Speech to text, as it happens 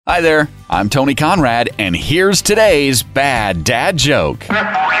Hi there, I'm Tony Conrad, and here's today's bad dad joke.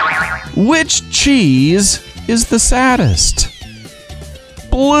 Which cheese is the saddest?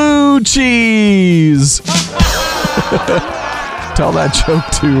 Blue cheese. Tell that joke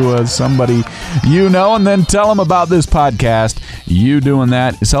to somebody you know, and then tell them about this podcast. You doing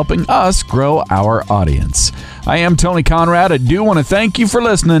that is helping us grow our audience. I am Tony Conrad. I do want to thank you for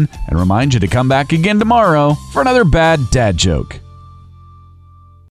listening and remind you to come back again tomorrow for another bad dad joke.